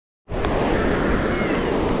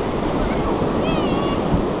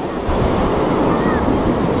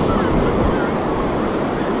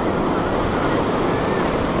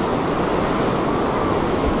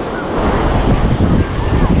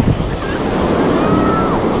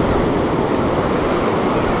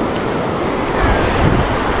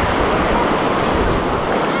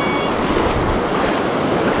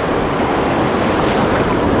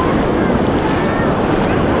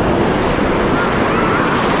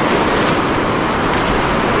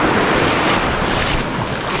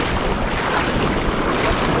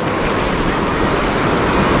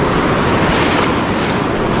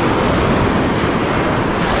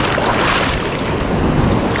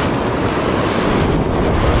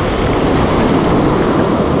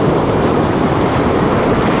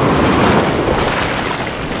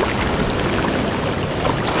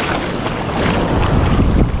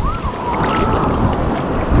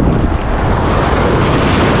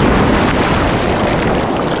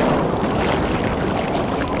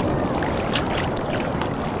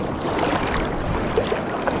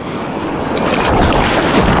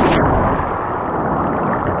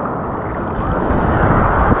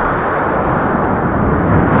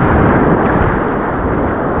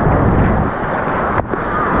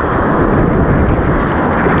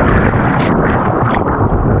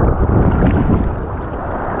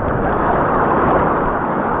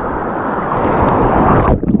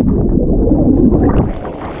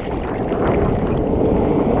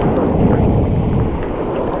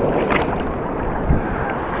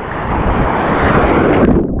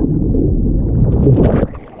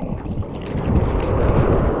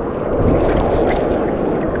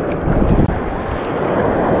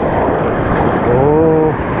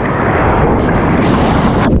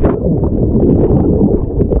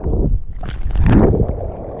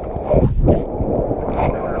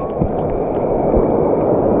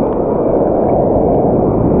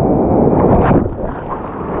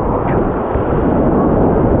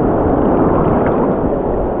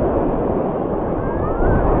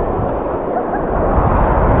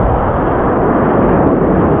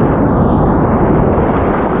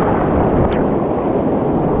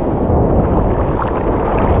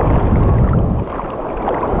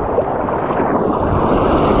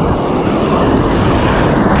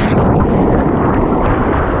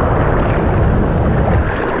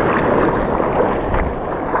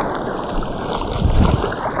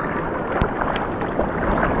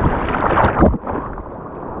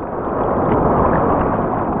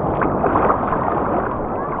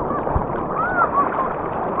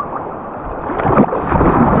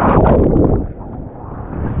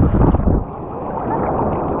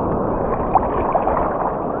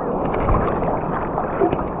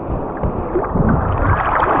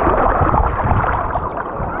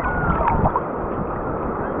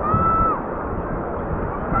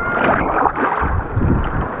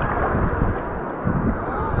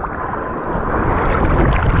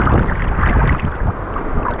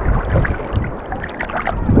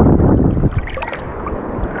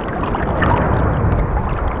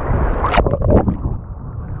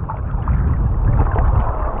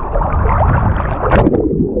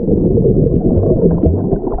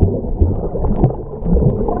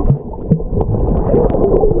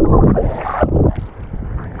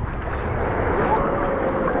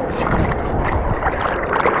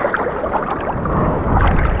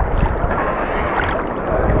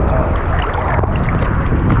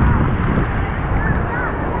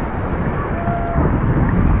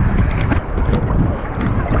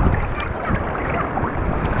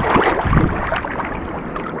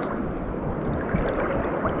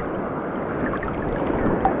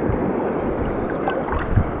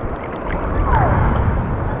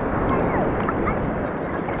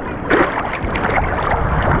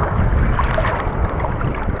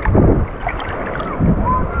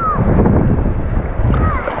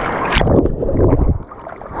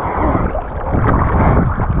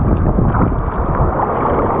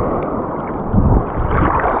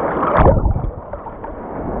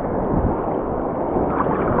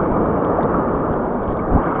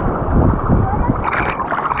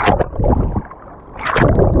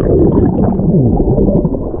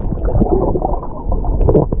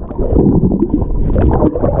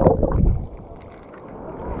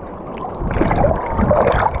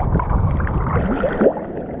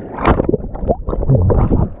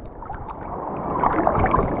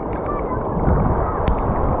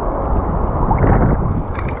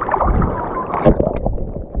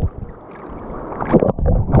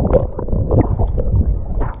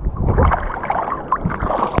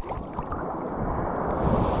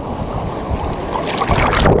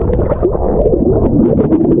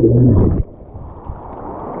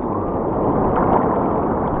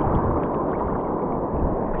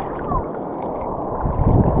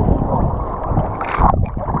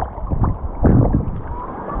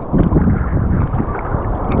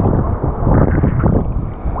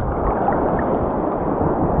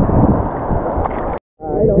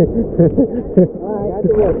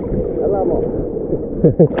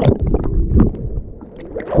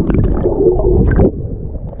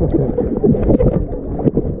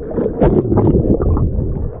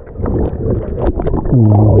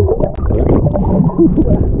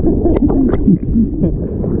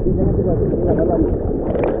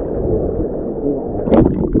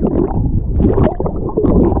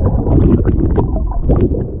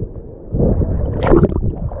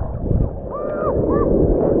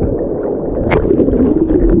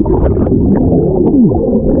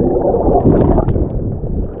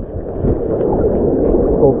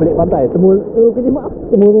Pelik pantai, temu tu kerja mak,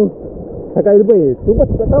 temu tu sakai lebih, tu pun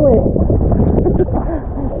tak tahu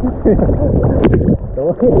tahu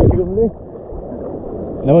ni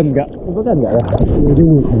lawan enggak, bukan enggak lah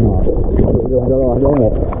jom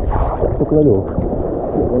tu lalu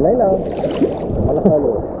yang lain lah malah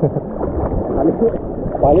lalu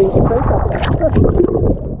paling excited kena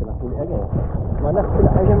kulit lagi mana, kena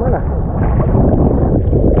air mana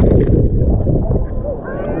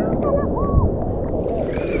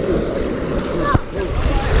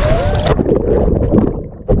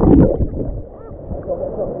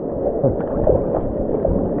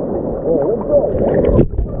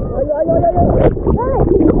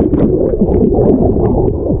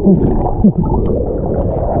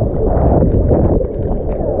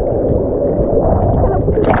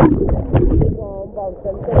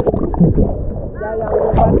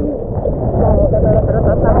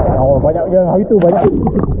banyak yang hari tu banyak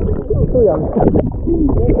tu yang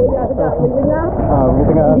punya sedap di tengah di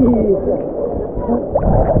tengah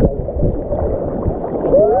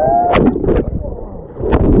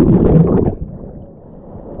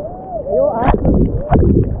yo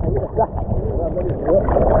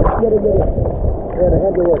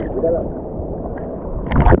dah biar di dalam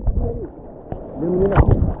dia minum.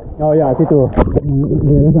 Oh ya, situ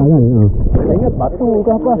dia rasa kan saya ingat batu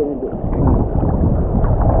ke apa.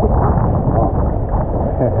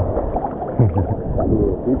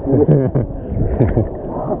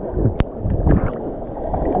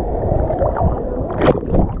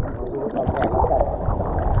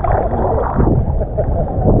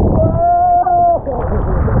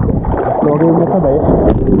 Keluar meter baik.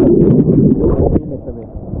 Meter baik.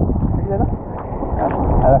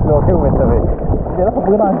 Ada keluar meter baik. Dia lah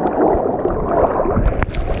kebenaran.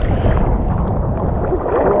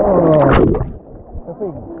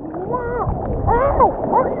 Surfing.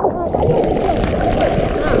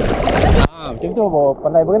 Macam tu bawa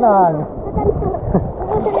pandai berenang.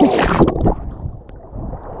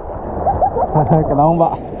 Kena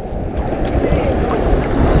ombak.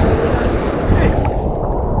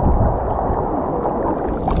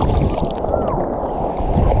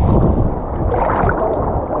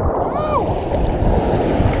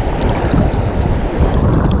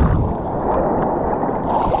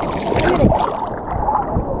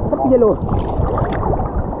 Tepi jalur.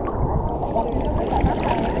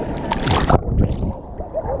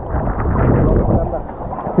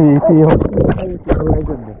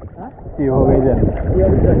 Si horizon.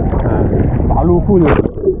 Palu full.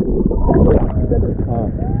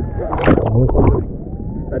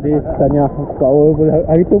 Tadi tanya awal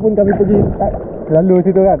hari tu pun kami pergi lalu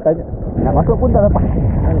situ kan, tanya nak masuk pun tak dapat.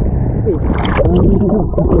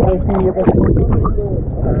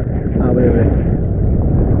 Boleh.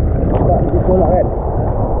 Di sekolah kan.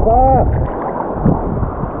 Wah.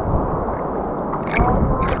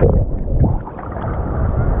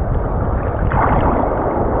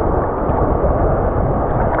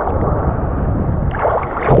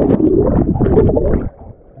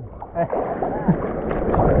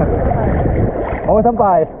 Baru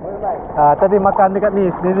sampai. Tadi makan dekat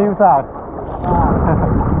ni, Sedili Besar.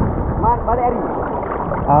 Balik hari.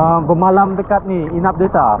 Bermalam dekat ni, inap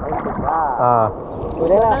desa.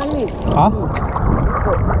 Boleh lah.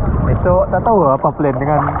 Esok tak tahu apa plan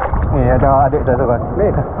dengan ni, ada adik saya tu kan.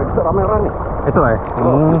 Esok ramai orang ni. Esok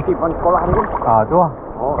mesti sekolah ni. Tu lah.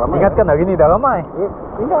 Oh, ramai. Ingatkan hari ni dah ramai.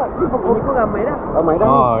 Ingat, ni pun ramai dah. Ramai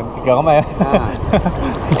dah. Tiga ramai ya.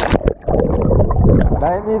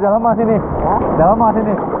 Dah ni dah lama sini. Dah lama sini.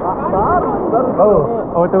 Baru.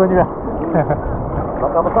 Oh, turun juga.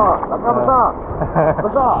 Bakar besar.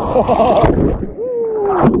 Besar.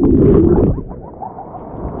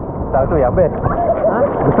 Besar tu yang best.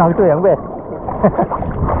 Besar tu yang best.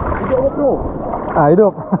 30.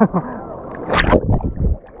 Hidup.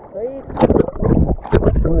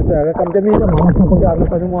 Saya rekam macam ni kan, macam pegang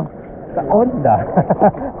apa semua. Tak on dah.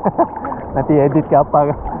 Nanti edit ke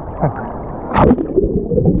apa ke.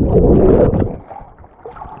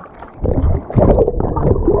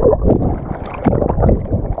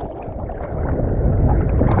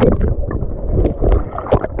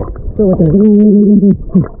 Tu macam ni.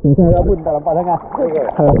 Saya agak pun tak nampak sangat.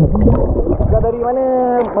 Kau dari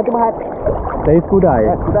mana Batu Mahat? Dari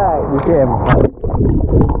Skudai. Skudai. UKM.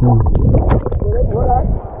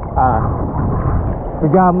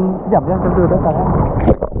 Sejam je macam tu datang kan.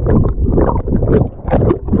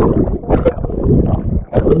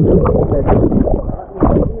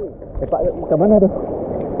 Lepak kat mana tu?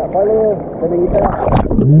 Tak boleh. Kena kita lah.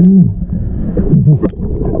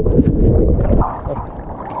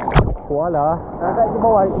 Kuala. Kat di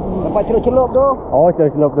bawah. Lepas celup-celup tu. Oh,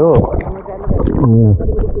 celup tu. Oh.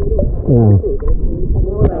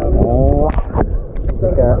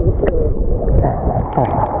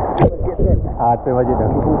 Tu masjid tu.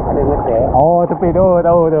 Ada ngetek. Oh, tepi tu,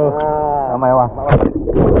 tahu tu. Ramai orang.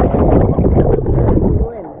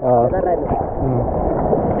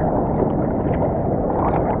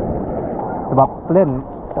 Sebab plan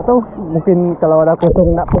tak tahu, mungkin kalau ada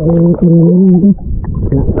kosong nak pergi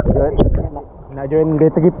nak join day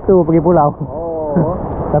trip tu pergi pulau. Oh.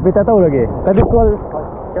 Tapi tak tahu lagi. Tadi call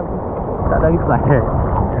macam tak ada reply.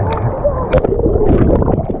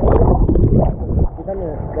 Di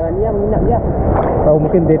sana. Dan yang minat je. Tahu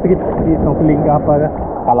mungkin day trip di snorkeling ke apa ke.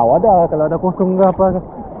 Kalau ada kosong ke apa ke.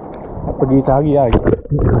 Pergi sehari lah.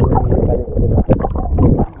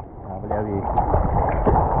 Boleh hari.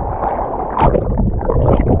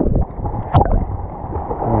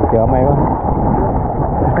 Ramai lah.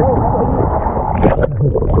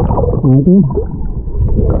 Tu.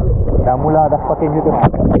 Dah mula dah parking situ.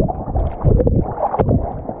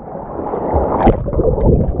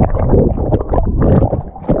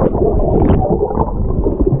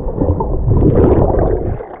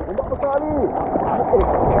 Nampak besar ni.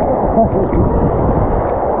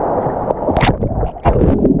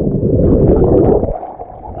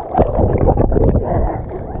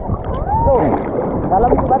 Dalam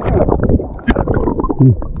ni batu.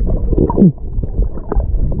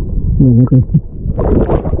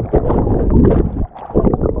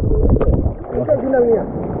 Kita guna ni.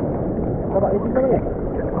 Nampak ni kita ni.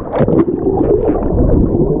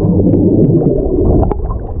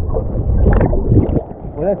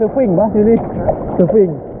 Boleh surfing bah sini.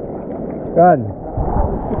 Surfing. Kan.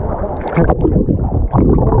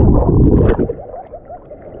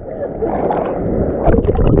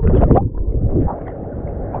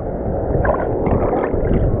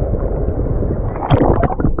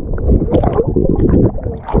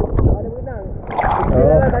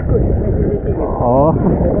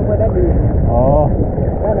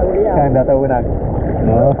 Kan dah tahu berenang.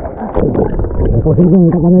 Posisi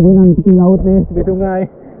tak pandai berenang tepi laut ni, tepi sungai.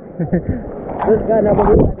 Terus kan nak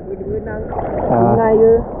pergi berenang sungai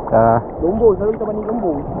ke? Lombong, selalu kita banding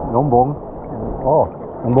lombong. Lombong? Oh,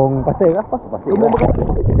 lombong pasir ke apa? Pasir. Lombong bekas.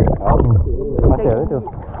 Pasir tu.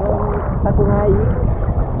 Takut dengan air.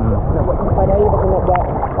 Nak buat simpan air, lepas tu nak buat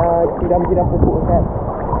siram-siram pupuk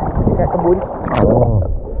dekat kebun. Oh.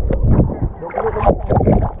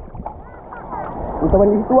 Kita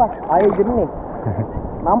mandi situ lah, air jernih.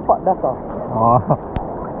 Nampak dasar. Oh.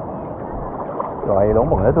 Tu air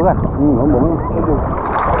lombong lah tu kan? Lombong ni. Itu.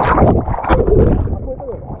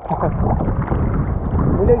 Apa tu?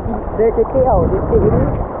 Mula dia cetek tau, cetek ni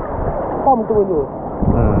pom turun tu.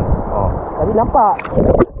 Oh. Tapi nampak.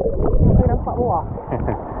 Saya nampak bawah.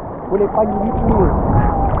 Boleh pagi gitu ni.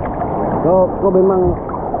 Kau memang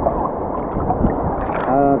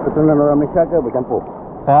keturunan orang Malaysia ke bercampur?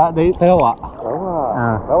 Saya dari Sarawak.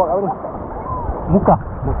 Sarawak kat mana? Muka.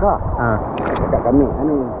 Dekat kami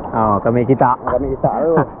ni. Oh, kami kita. Kami kita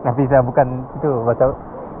tu. Tapi saya bukan itu bahasa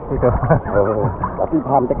itu. Oh, tapi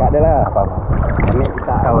faham tekak dia lah. Apa? Kami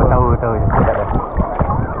kita. Tahu.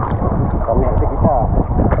 Kami kita.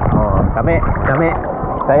 Oh, kami.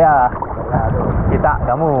 Saya. Kita,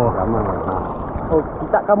 kamu. Oh,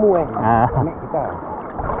 kita kamu Kami kita.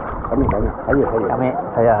 Kami. Saya. Kami,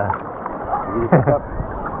 saya. Jadi cakap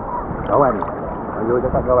kawan. Anjur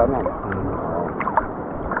cakap kawan kan.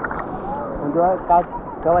 Anjur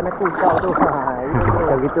kawan aku kau tu.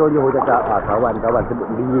 Macam kita anjur cakap kawan sebut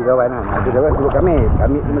diri kawan kan. Ada kawan sebut kami.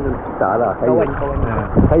 Kami tu macam kita lah. Kawan.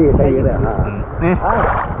 Saya dah. Ni.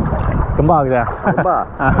 Kembar kita. Kembar.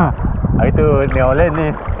 Hari tu ni Olen ni.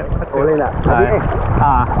 Olen tak?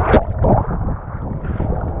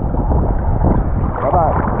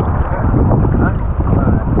 Khabar.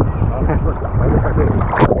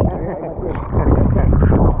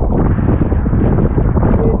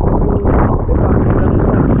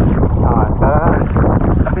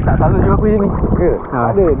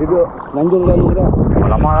 Tak ada, duduk Nanjung lama dah.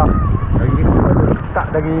 Lama lah.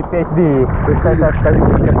 Tak dari PhD. Saya sekali.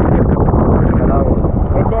 Kalau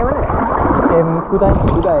ATM mana? ATM Skudai.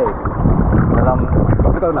 Skudai. Dalam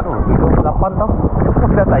berapa tahun nak? 8 tahun.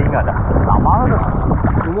 Aku dah tak ingat dah. Lama lah tu.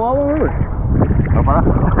 Umur apa pun? Berapa lah?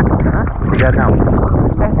 36.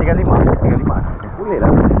 35. Boleh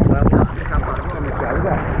lah. Kalau nak sampah ni mesti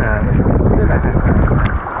ada. Betul tak?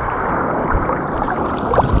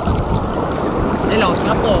 Hello,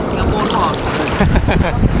 Singapura luar.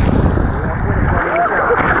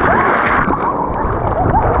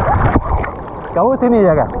 Kau sini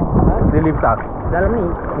je kan? Sedili Besar. Dalam ni.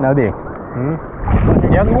 Nadi.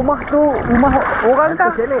 Yang rumah tu rumah orang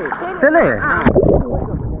kah? Sele.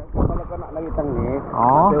 Kalau kau nak lari tang ni,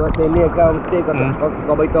 Oh. Sele kau mesti kau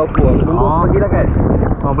beritahu aku. Tunggu pergi dah kan?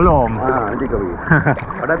 Oh, belum. Nanti kau pergi.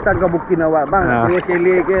 Kau datang kau booking awak bang,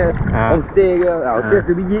 Sele ke, homestay ke. Homestay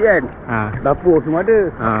sebiji kan? Dapur semua ada.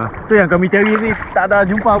 Tu yang kami cari ni tak ada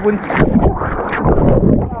jumpa pun.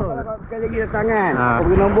 Sekali lagi datang kan, kau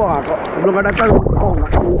bagi nombor kau, sebelum kau datang,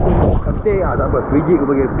 nak homestay tak apa, sebiji kau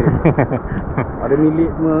bagi homestay. Ada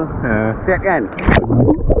milik semua, set kan?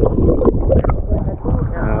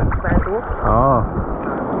 Satu. Oh.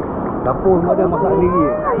 Dapur semua ada, masak sendiri.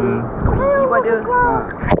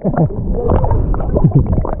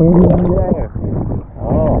 Ini ada.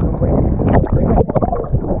 Oh.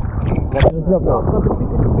 Dah selesai tu. Kau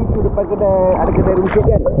tepi tu depan kedai, ada kedai runcit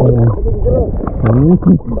kan?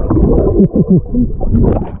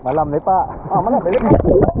 Malam lepak. Mana boleh lepak?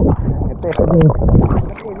 Ketih.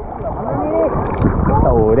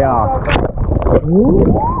 Tahu dia.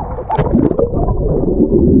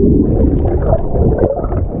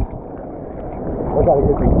 Besar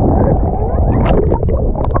lagi tepi.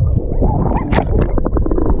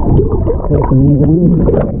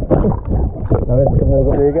 Sampai ketemu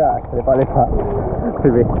kopi juga. Lepak-lepak.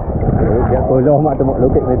 Lebih. Biar koloh mak temuk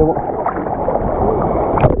lokek ni temuk.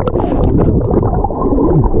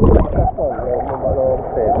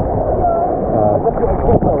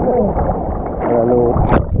 Lalu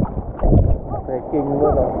trekking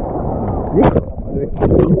pun dah. Ni?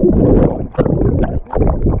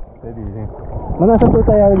 Jadi ni. Mana satu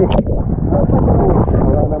saya lagi?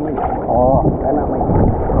 Orang nak main. Oh, Anak main.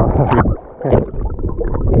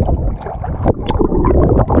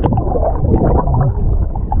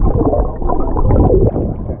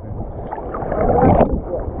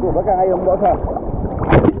 Bakar ayam buat apa?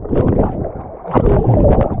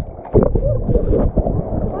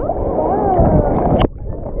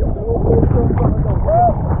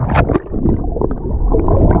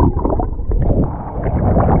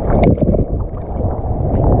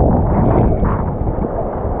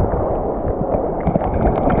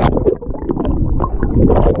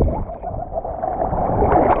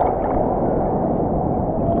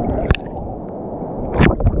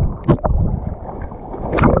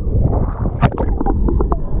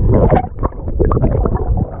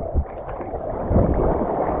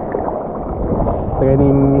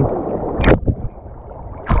 Training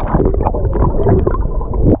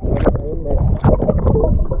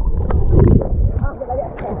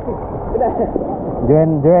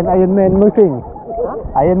join Iron Man mursing.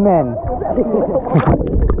 Iron Man.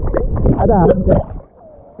 Ada.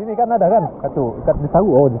 Sini kan ada kan? Satu dekat Desaru.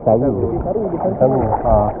 Oh, Desaru. Desaru.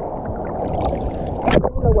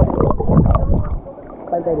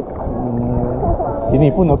 Pantai dia.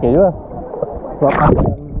 Sini pun okey juga. Sebab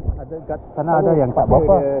ada kat sana ada yang tak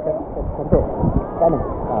berapa. Cantik. Kan?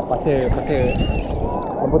 Pasir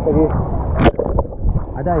rambut lagi.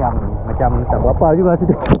 Ada yang macam tak berapa juga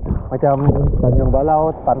situ. Macam Tanjung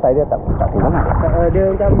Balau, pantai dia tak kurang lah. Dia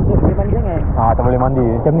macam boleh mandi sangat. Tak boleh mandi.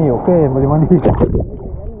 Macam ni okey boleh mandi.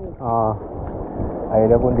 Air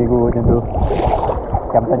dia pun biru macam tu.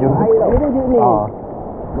 Macam Tanjung. Air dia je ni.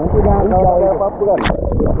 Nanti dah kalau ada apa-apa kan.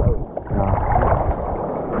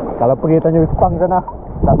 Kalau pergi Tanjung Sepang sana,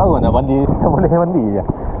 tak tahu nak mandi, tak boleh mandi je.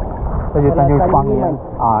 Tanjung Sepang ni.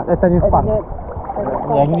 Tanjung Sepang.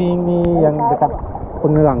 Yang ni yang dekat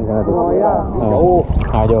Pengerang sana tu. Oh ya. Jauh.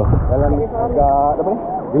 Jauh. Dalam agak apa ni?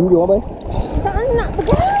 Junjung apa ni? Tak nak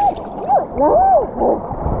pegang.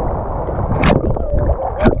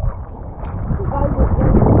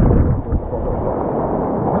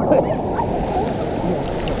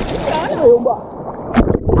 Ayo mbak.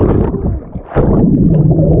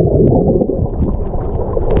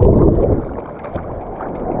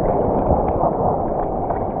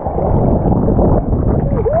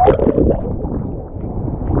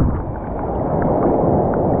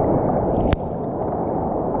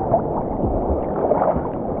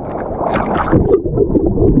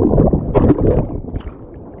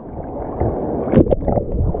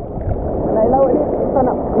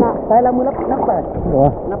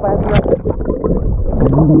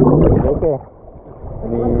 Okey.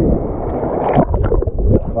 Ni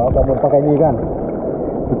kalau kamu pakai ni kan,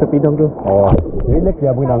 tutup hidung tu. Oh, relax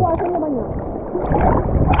dia berenang. Kuasanya banyak.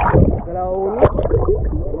 Kalau ni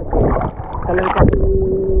kalau dekat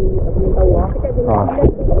aku tahu ah.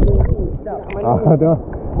 Tu.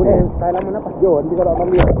 Boleh tahan lama nafas. Jom nanti kalau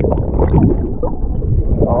mandi.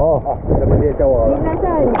 Oh, Kita mandi jauh. Bila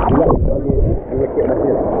kan? Dia kek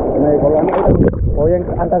masih. Naik kolam ni. oh yang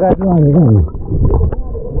antara dua ni kan.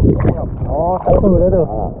 Oh, satu dah tu.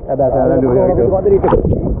 Ada lalu yang itu. Tadi tu.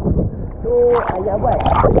 Tu ayah buat.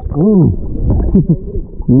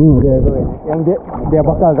 Dia tu. Yang dia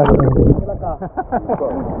bakar kan. Bakar.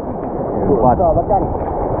 Kuat. Bakar.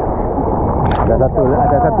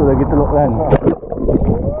 Ada satu lagi teluk kan.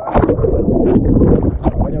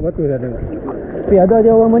 Banyak batu dah tu. Tapi ada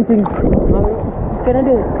je orang mancing. Ikan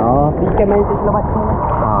ada. Oh. Ikan main tu selamat.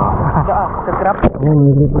 Tak ah, kekerap.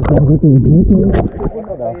 Oh, ikan gitu. Di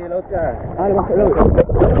laut kan. Dia masuk laut.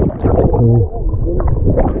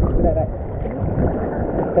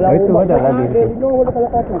 Kalau Itu ada lagi. Dia dulu kalau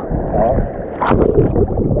satu. Oh.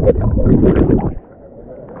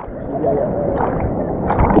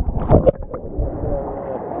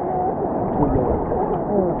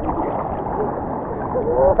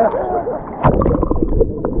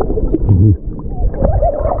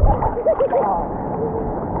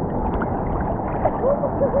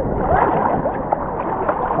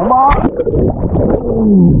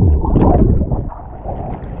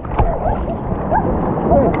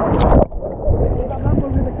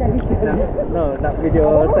 No, nak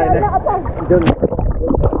video sign eh. John.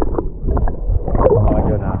 Oh,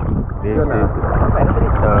 John ah. This is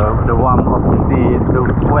the one of the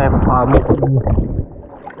web farm.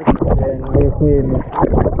 And this will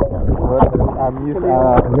I'm used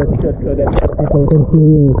just so that people can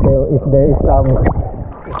see. So if there is some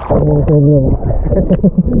problem,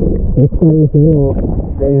 it's very slow.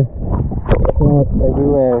 There is cloth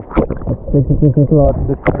everywhere. Specific cloth.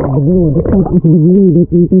 The blue. The cloth is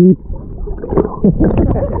blue.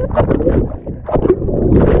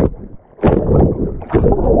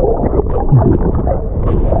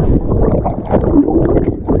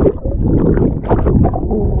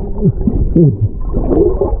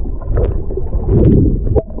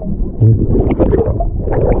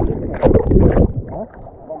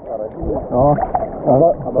 Oh, apa?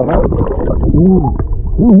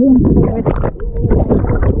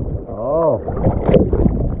 Oh.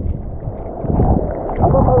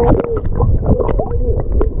 Apa tahu?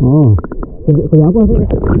 Oh. Kerja apa sih?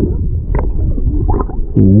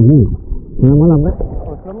 Malam kan?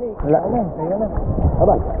 Oh, sebelum ni. Lah mana? Saya mana?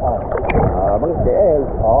 Abang. Abang KL.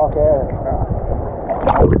 Oh, okay.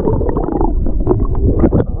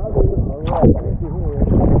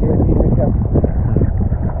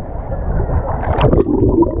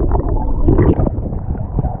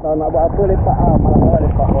 Kalau nak buat apa lepak malam-malam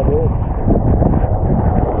lepak boleh.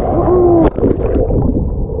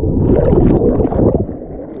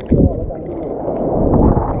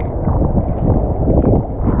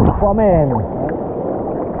 Aquaman.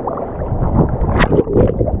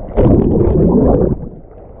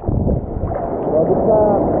 Kalau buka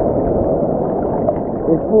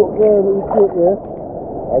Facebook ke YouTube ke,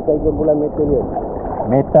 akan kumpulan Metalian.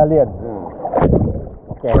 Metalian.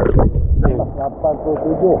 Okay.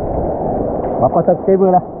 87. Berapa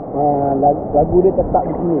subscriber lah? Lagu dia tetap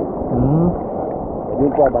di sini.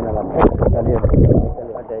 Jumpa abang dalam. Metalian.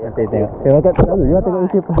 Nanti tengok. Tengok kat selalu juga tengok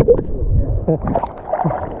YouTube.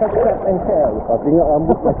 Subscribe and share. Lepas tengok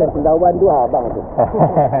rambut macam cendawan tu abang tu.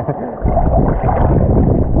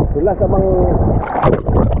 Itulah abang.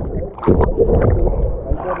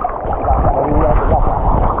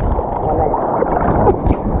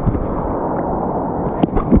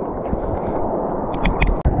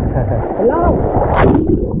 Hello.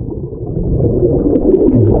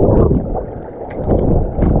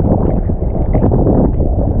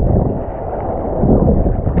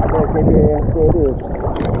 Ada kena yang share dia.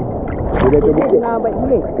 Dia Dia kena baik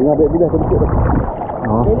boleh. tengah baik bila sedikit tu.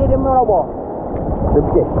 Oh. Dia memang robot.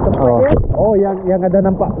 Sedikit. Oh, yang ada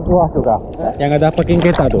nampak luas tu kah? Yang ada parking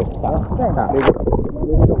kereta tu? Tak.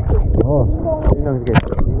 Oh, minum sikit.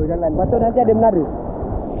 Minggu jalan. Lepas tu nanti ada menara.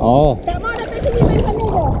 Oh. Tak mau datang sini main sana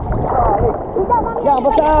je. Tidak mami. Yang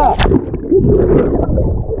besar.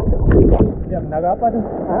 Ya, menara apa tu?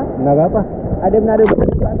 Ha? Menara apa? Ada menara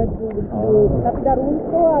besar tadi. Tapi dah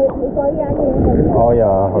runtuh lah. Itu hari angin. Oh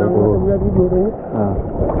ya, Yang itu. 97 tu. Ha.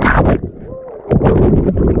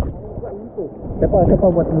 Siapa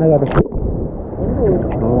buat menara tu? Itu.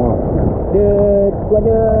 Oh. Dia tu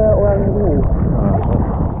ada orang dulu. Ha.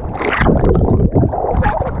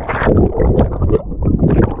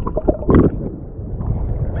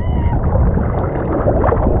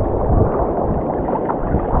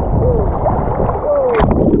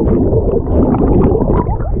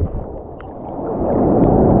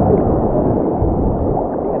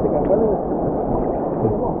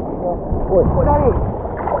 Oh, kok dah ni?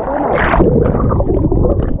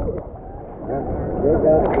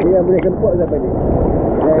 Dia boleh kempot sampai ni.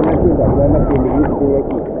 Dia makin tak, dia makin begitu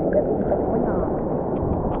lagi.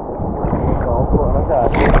 Kau kok rasa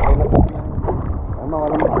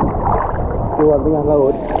malam keluar tengah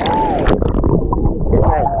laut.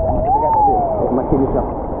 Makin besar.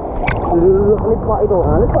 Duduk lepak itu.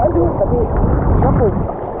 Lepak itu tapi kampung.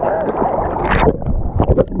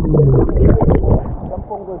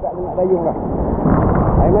 Kampung tu tak nak dayung lah.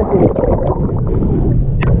 Air mati.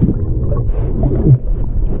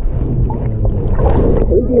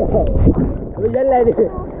 Oh dia. Dia jalan dia.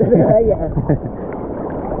 Ayah.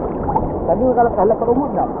 Tadi kalau kat rumah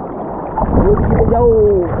tak. Kalau kita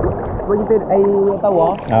jauh sebab kita air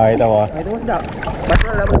tawar. Air tawar. Air tawar sedap.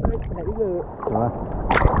 Pasal dalam penat juga.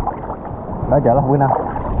 Belajarlah berenang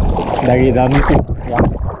dari dalam itu. Ya.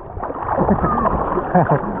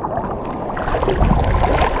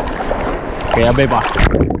 Kayak bebas.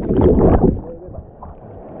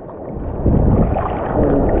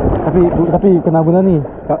 Tapi kena guna ni.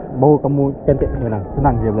 Baru kamu cantik berenang.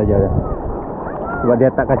 Senang je belajar dia. Sebab dia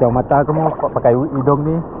tak kacau mata kamu pakai hidung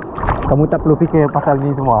ni. Kamu tak perlu fikir pasal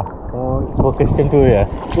ni semua. Oh, fokus macam tu ya.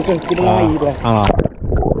 Bukan kita air tu lah.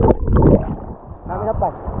 Kami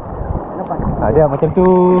dapat. Dia macam tu.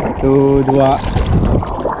 Tu dua.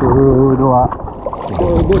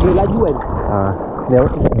 Dia laju kan. Dia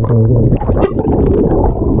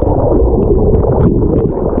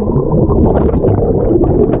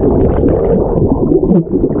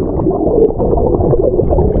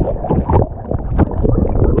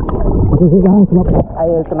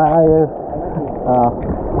air kena air.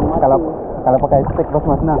 Kalau pakai stick bos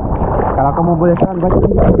mas senang. Kalau kamu boleh tahan baca di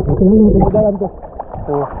dalam tu.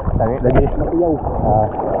 Tu tarik lagi. Tapi jauh.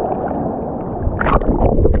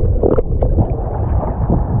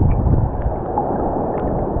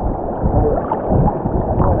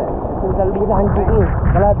 Kalau dia hancur ni.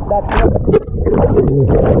 Kalau dah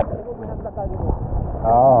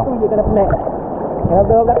tu je kena penat.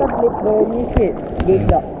 Kalau belakang slip ni sikit. Dia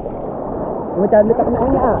sedap. Macam dia tak kena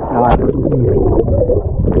angin lah.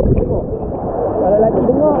 Kalau lelaki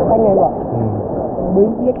dengar, tangan buat.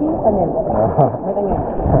 Berhenti lelaki, tangan. Main tangan.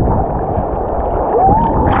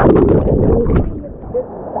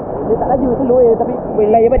 Dia tak laju, slow je tapi boleh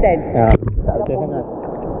layar badan. Tak betul sangat.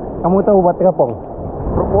 Kamu tahu buat terapung?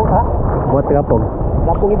 Buat terapung.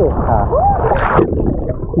 Terapung itu?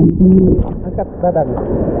 Angkat badan.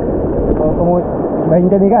 Kalau kamu main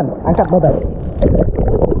macam ni kan, angkat badan.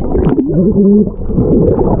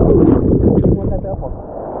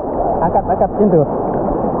 Angkat macam tu.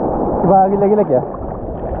 Cuba lagi ya.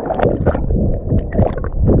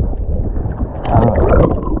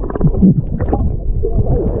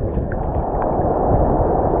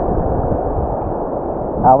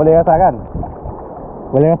 Boleh rasakan?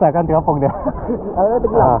 Boleh rasakan terapung dia. Kalau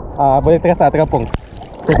tenggelam. Boleh terasa terapung.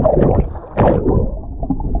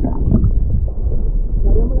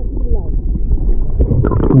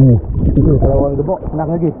 Itu kalau orang gemuk senang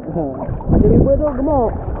lagi. Macam member tu gemuk.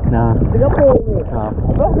 Tergapung ni.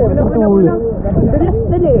 Berapa benar-benar menang.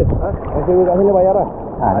 Saja. Saya kat sini bayar lah.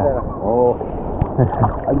 Oh.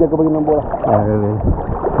 Ajar aku bagi nombor lah. Boleh.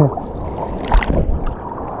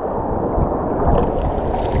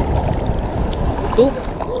 Tu.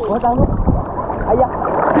 Kau tahu? Ayah.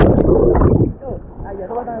 Ayah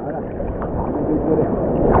tu tahu.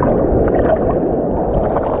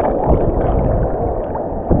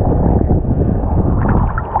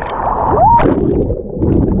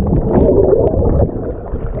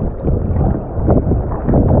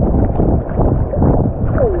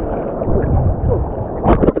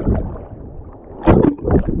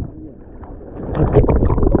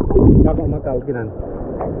 Kakak makau kinan.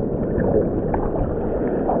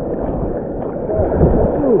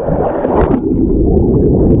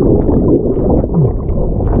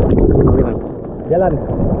 Jalan.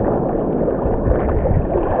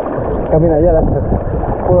 Kami nak jalan.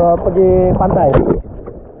 Pergi pantai.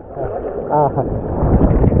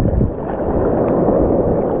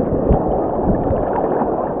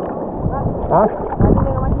 Nanti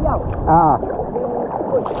dengan mandi tau.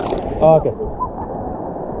 Okey.